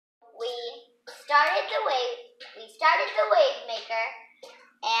we started the wave maker,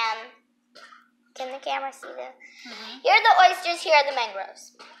 and can the camera see this? Here are the oysters, here are the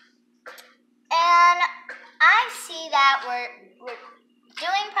mangroves. And I see that we're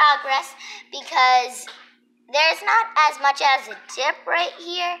doing progress because there's not as much as a dip right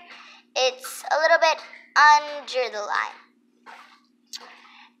here. It's a little bit under the line.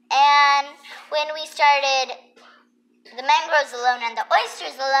 And when we started the mangroves alone and the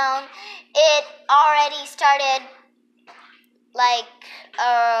oysters alone, it already started like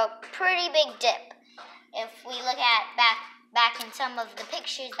a pretty big dip if we look at back in some of the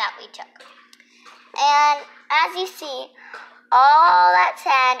pictures that we took. And as you see, all that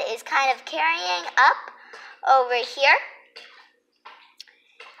sand is kind of carrying up over here.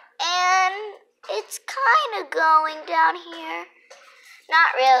 And it's kind of going down here.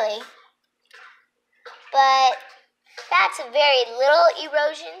 Not really. But that's a very little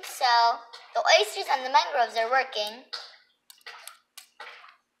erosion, so the oysters and the mangroves are working.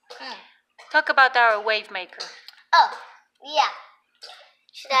 Talk about our wave maker. Oh, yeah.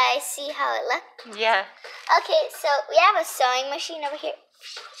 Should I see how it looks? Yeah. Okay, so we have a sewing machine over here.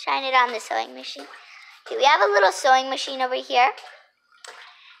 Shine it on the sewing machine. Okay, we have a little sewing machine over here.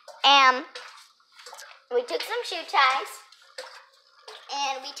 And we took some shoe ties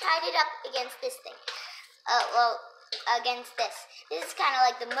and we tied it up against this thing. Against this. This is kind of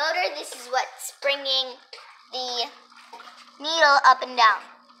like the motor. This is what's bringing the needle up and down.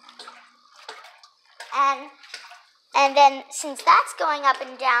 And then since that's going up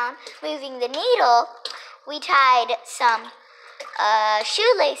and down, moving the needle, we tied some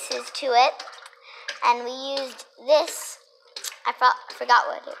shoelaces to it, and we used this. I forgot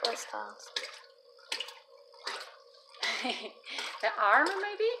what it was called. The arm,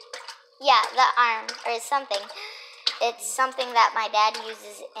 maybe? Yeah, the arm or something. It's something that my dad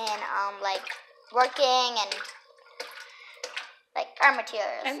uses in like working and like car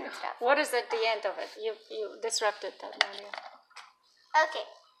materials and stuff. What is at the end of it? You disrupted that, Maria. Okay.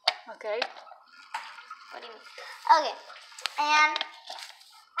 Okay. What do you mean? Okay. And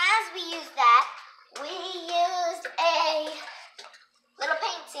as we used that, we used a little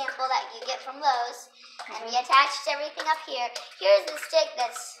paint sample that you get from Lowe's, and we attached everything up here. Here's the stick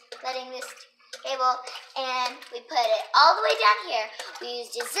that's letting this cable, and we put it all the way down here. We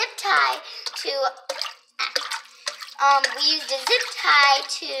used a zip tie to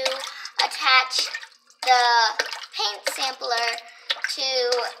attach the paint sampler to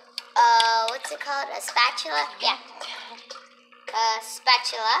what's it called? A spatula? Yeah. A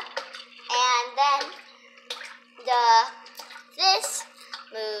spatula. And then this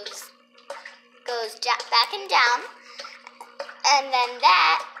goes back and down, and then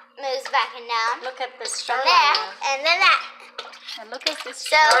that moves back and down. Look at this And shoreline. there, and then that. And look at this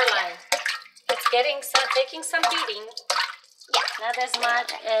shoreline. It's taking some beating. Yeah. Not as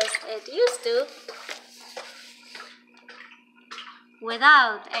much as it used to.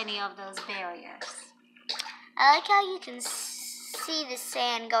 Without any of those barriers. I like how you can see the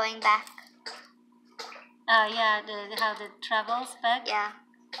sand going back. Oh yeah, how it travels back. Yeah.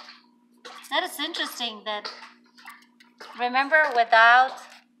 That is interesting. That remember, without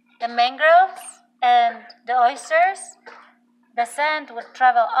the mangroves and the oysters, the sand would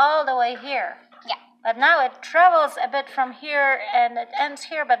travel all the way here. Yeah. But now it travels a bit from here and it ends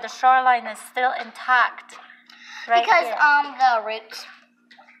here, but the shoreline is still intact. Right because here. the roots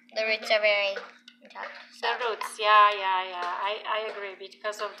are very intact. The roots, yeah. I agree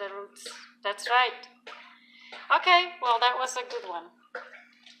because of the roots. That's right. Okay, well that was a good one.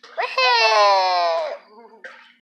 Woohoo!